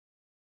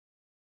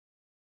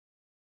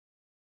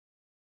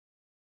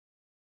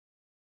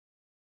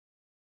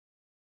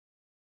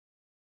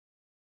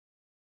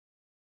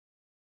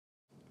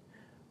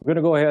We're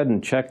going to go ahead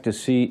and check to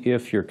see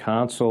if your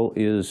console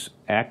is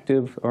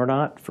active or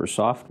not for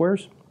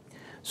softwares.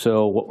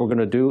 So what we're going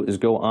to do is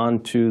go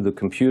onto the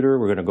computer.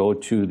 We're going to go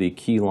to the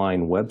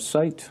Keyline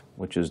website,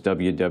 which is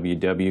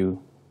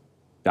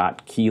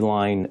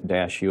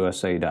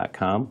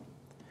www.keyline-usa.com.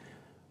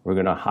 We're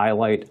going to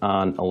highlight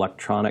on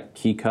electronic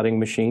key cutting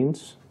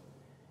machines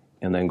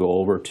and then go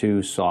over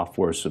to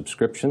software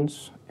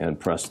subscriptions and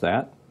press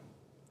that.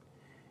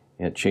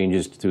 It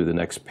changes to the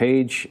next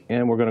page,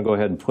 and we're going to go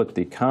ahead and put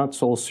the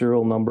console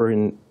serial number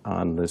in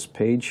on this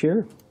page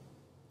here.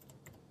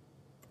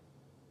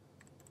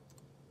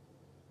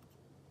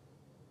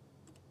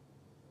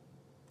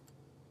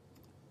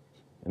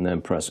 And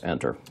then press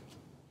enter.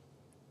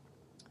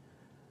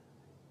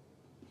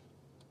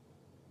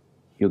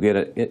 You'll get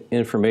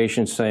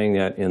information saying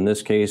that in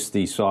this case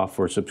the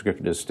software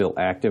subscription is still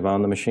active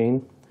on the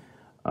machine.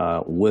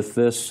 With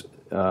this,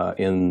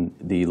 in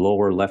the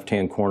lower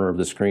left-hand corner of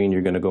the screen,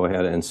 you're going to go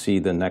ahead and see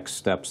the next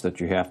steps that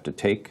you have to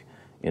take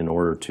in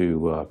order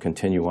to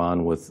continue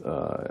on with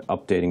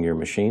updating your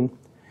machine.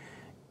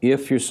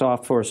 If your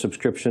software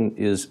subscription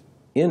is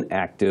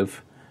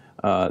inactive,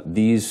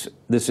 this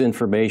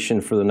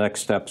information for the next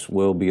steps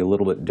will be a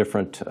little bit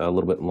different, a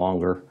little bit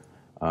longer,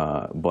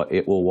 but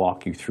it will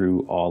walk you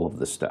through all of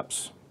the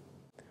steps.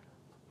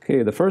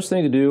 Okay, the first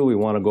thing to do, we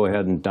want to go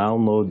ahead and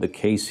download the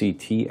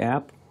Kct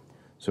app.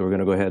 So we're going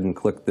to go ahead and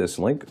click this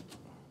link.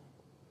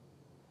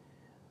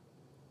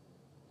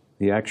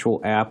 The actual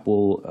app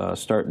will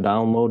start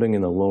downloading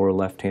in the lower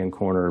left-hand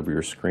corner of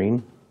your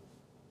screen.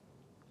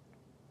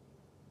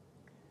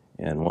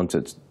 And once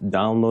it's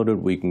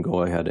downloaded, we can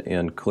go ahead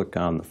and click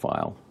on the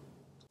file.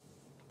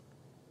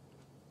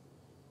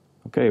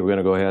 Okay, we're going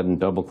to go ahead and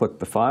double-click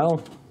the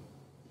file.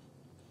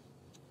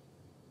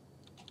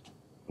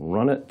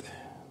 Run it.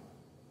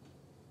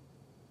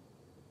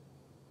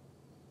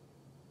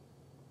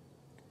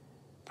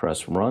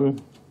 Press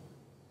run.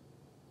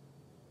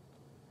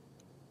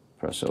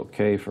 Press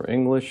OK for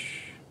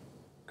English.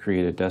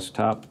 Create a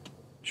desktop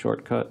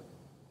shortcut,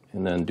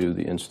 and then do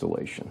the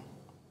installation.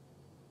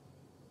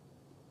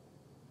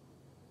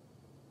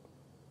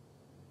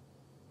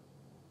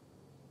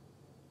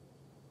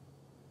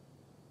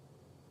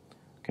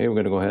 Okay, we're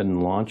going to go ahead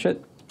and launch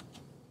it.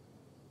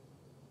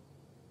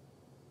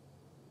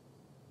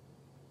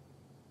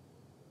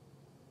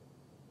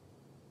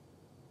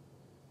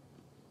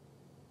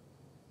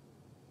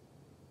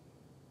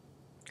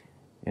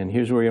 And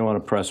here's where you want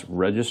to press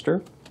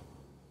register.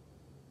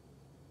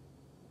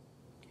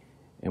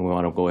 And we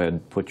want to go ahead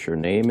and put your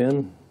name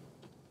in.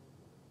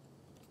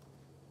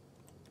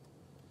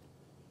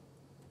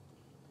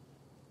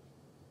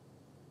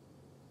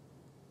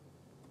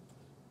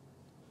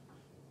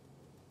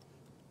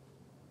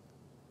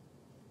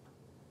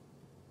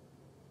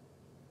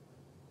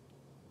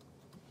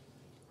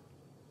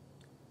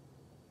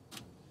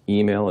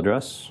 Email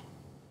address.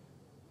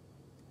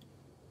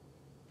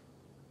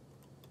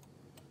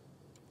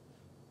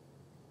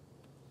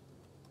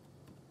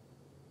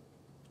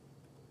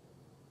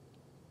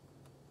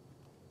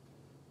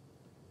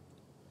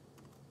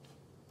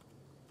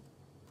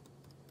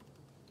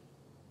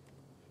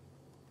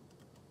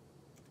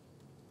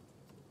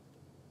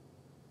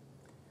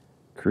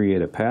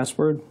 Create a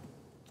password.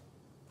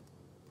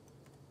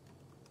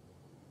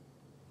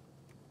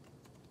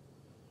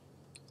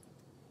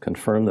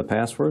 Confirm the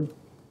password.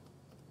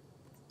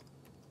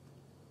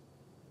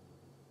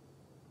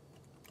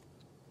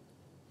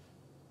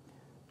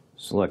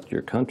 Select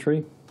your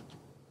country.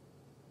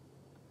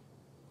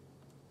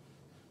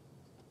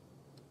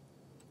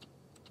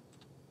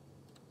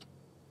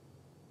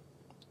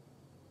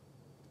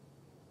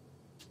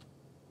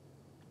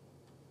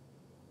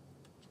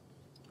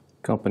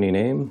 Company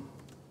name.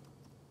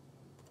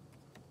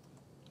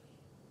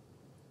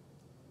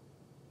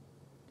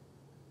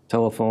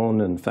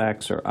 Telephone and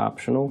fax are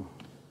optional.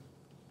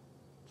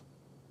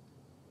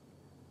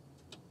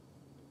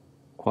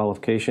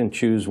 Qualification,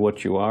 choose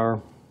what you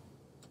are.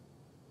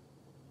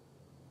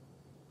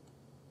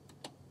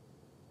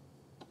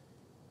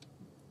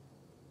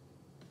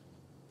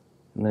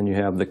 And then you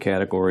have the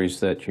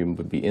categories that you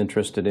would be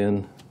interested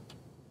in.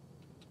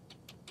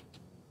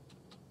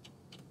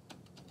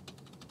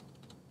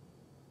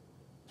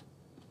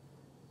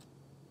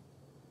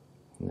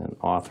 And then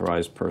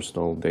authorized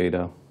personal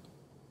data.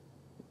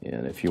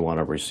 And if you want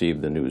to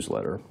receive the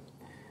newsletter. And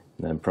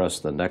then press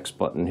the next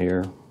button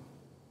here.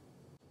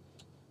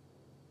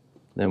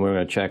 Then we're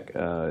going to check,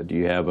 do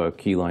you have a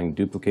Keyline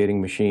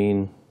duplicating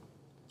machine?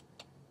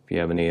 If you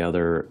have any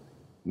other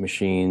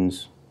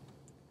machines,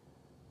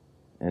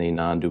 any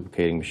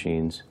non-duplicating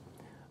machines.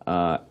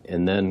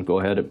 And then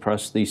go ahead and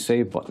press the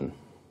Save button.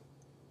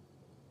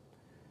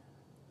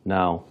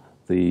 Now,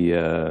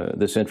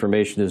 this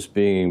information is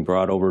being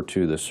brought over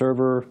to the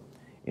server,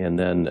 and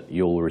then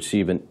you'll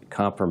receive a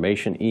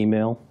confirmation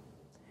email.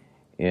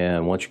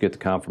 And once you get the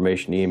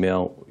confirmation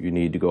email, you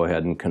need to go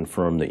ahead and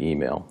confirm the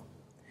email.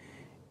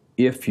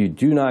 If you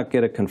do not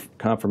get a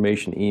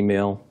confirmation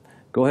email,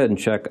 go ahead and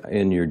check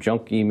in your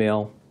junk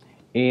email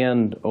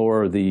and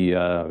or the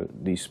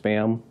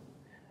spam.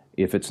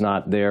 If it's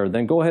not there,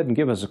 then go ahead and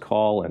give us a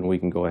call and we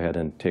can go ahead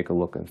and take a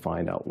look and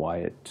find out why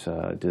it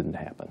didn't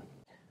happen.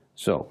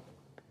 So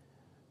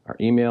our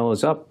email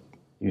is up.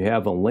 You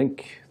have a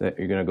link that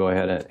you're going to go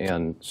ahead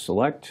and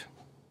select.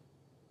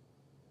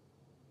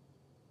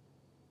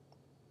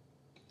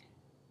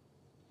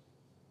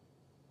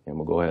 And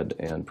we'll go ahead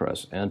and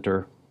press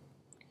enter.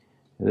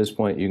 At this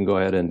point, you can go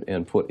ahead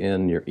and put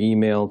in your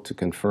email to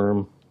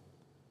confirm.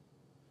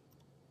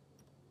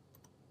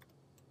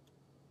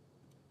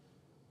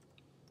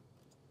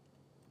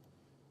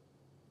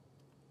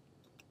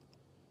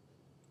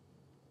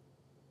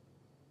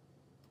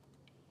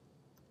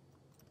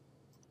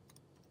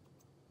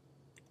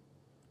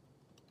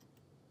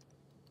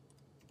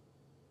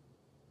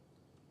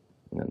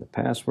 And then the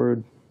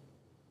password.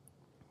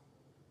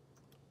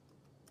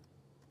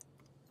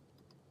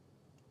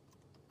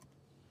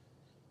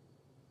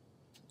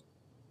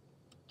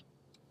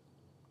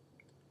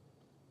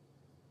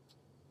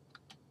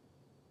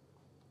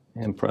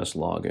 And press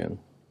login.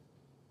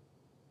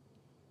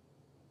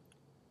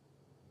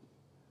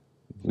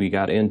 We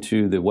got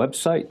into the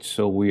website,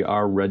 so we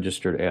are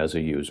registered as a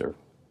user.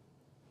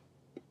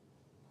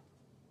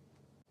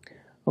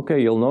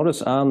 Okay, you'll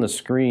notice on the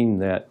screen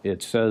that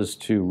it says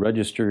to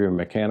register your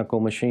mechanical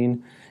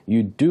machine.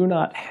 You do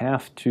not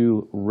have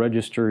to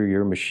register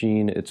your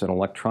machine. It's an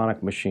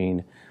electronic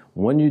machine.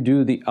 When you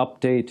do the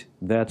update,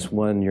 that's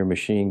when your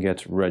machine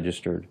gets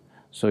registered.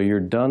 So you're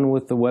done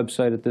with the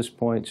website at this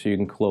point, so you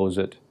can close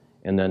it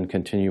and then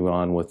continue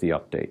on with the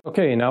update.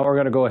 Okay, now we're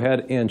going to go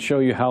ahead and show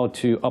you how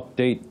to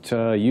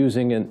update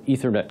using an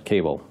Ethernet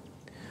cable.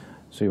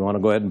 So you want to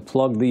go ahead and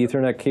plug the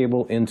Ethernet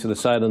cable into the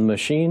side of the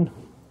machine,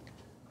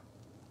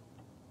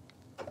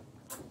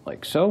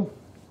 like so.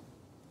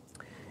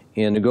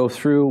 And to go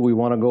through, we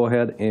want to go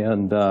ahead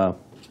and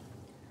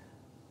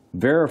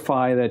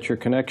verify that your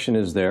connection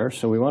is there.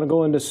 So we want to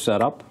go into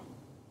Setup,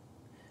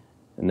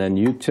 and then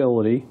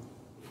Utility,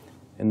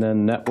 and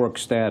then Network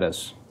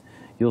Status.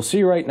 You'll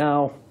see right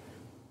now,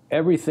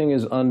 everything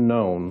is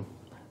unknown,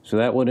 so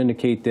that would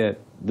indicate that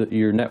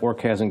your network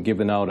hasn't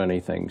given out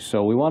anything.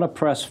 So we want to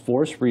press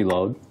Force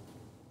Reload,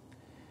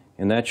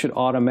 and that should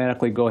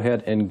automatically go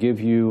ahead and give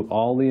you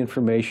all the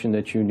information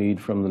that you need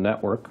from the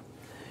network.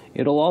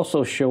 It'll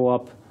also show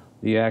up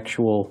the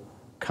actual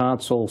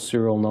console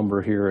serial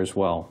number here as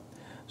well.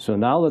 So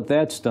now that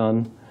that's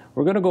done,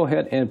 we're going to go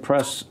ahead and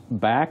press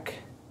back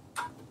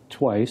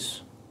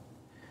twice.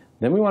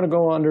 Then we want to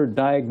go under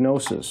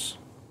Diagnosis.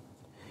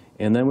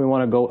 And then we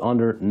want to go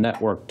under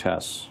Network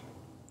Tests.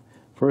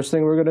 First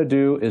thing we're going to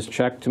do is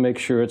check to make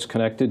sure it's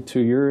connected to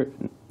your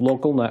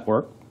local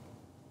network.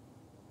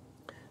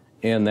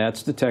 And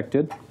that's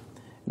detected.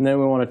 And then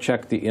we want to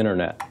check the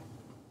internet.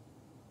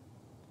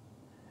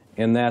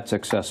 And that's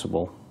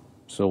accessible.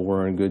 So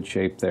we're in good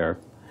shape there.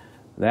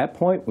 At that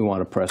point, we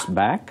want to press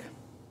back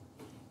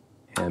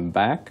and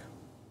back,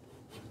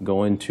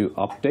 go into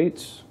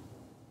Updates,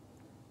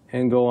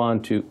 and go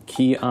on to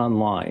Key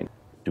Online.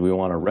 Do we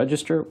want to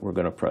register? We're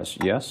going to press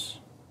yes.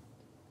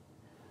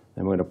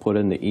 Then we're going to put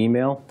in the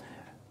email.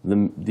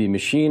 The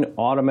machine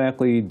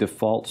automatically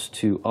defaults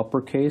to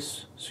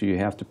uppercase, so you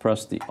have to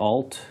press the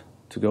Alt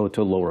to go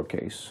to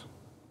lowercase.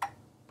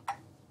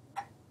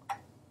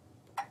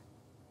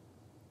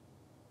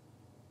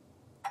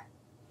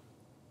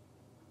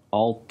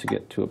 Alt to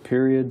get to a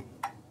period,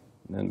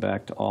 and then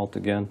back to Alt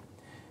again.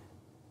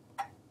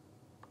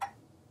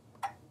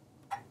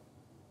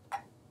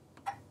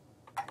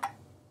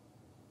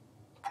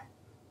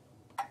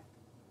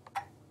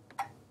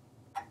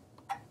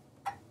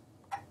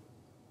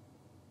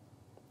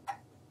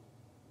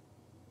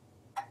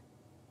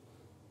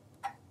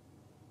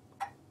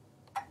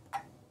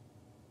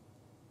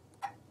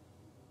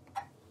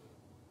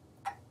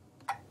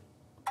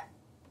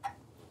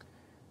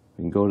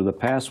 We can go to the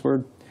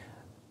password.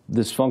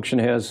 This function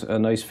has a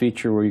nice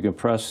feature where you can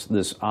press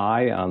this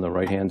I on the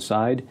right-hand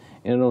side,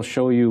 and it'll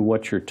show you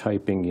what you're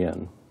typing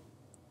in.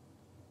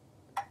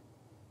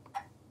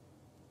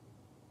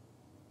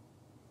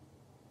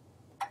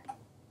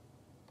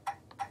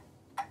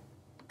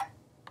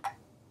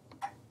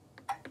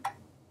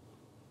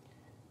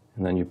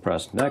 And then you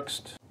press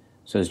Next. It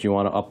says, do you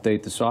want to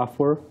update the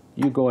software?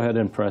 You go ahead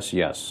and press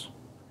Yes.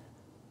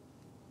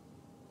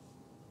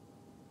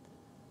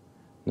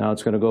 Now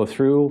it's going to go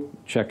through,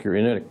 check your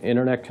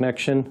internet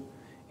connection,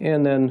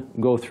 and then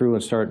go through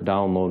and start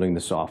downloading the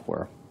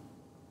software.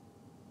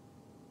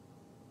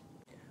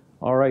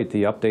 All right,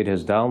 the update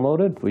has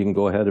downloaded. We can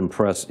go ahead and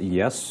press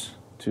Yes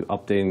to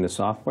updating the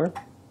software.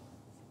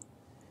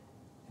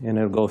 And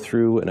it'll go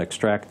through and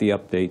extract the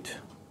update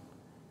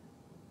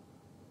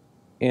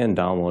and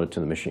download it to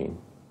the machine.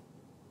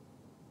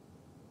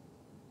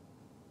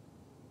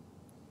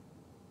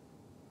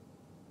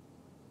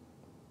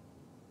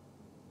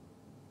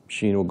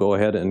 Machine will go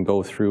ahead and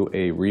go through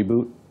a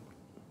reboot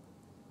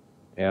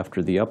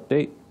after the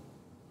update.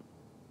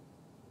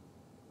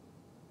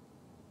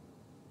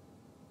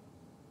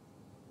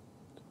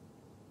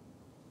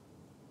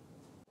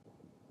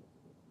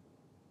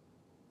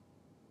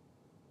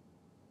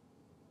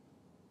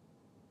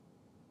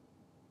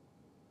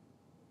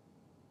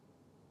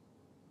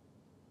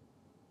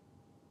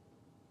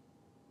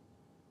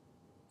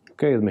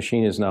 Okay, the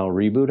machine is now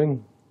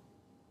rebooting.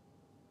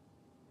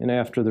 And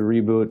after the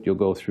reboot, you'll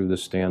go through the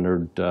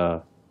standard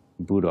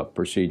boot up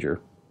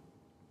procedure.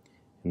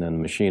 And then the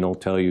machine will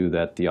tell you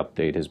that the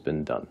update has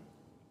been done.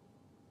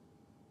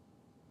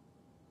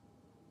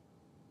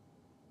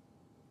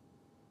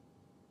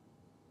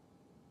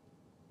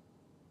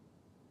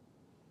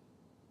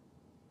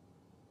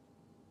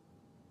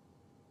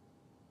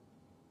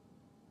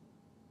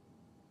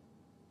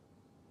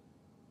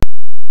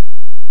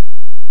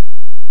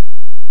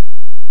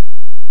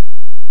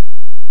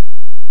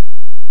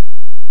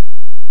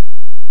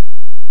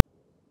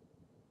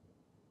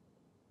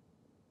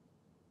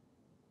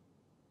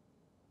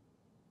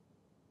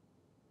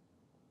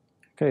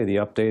 Okay, the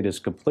update is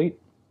complete,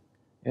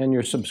 and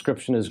your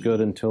subscription is good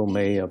until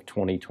May of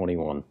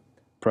 2021.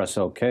 Press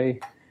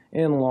OK,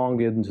 and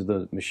log into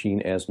the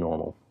machine as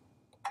normal.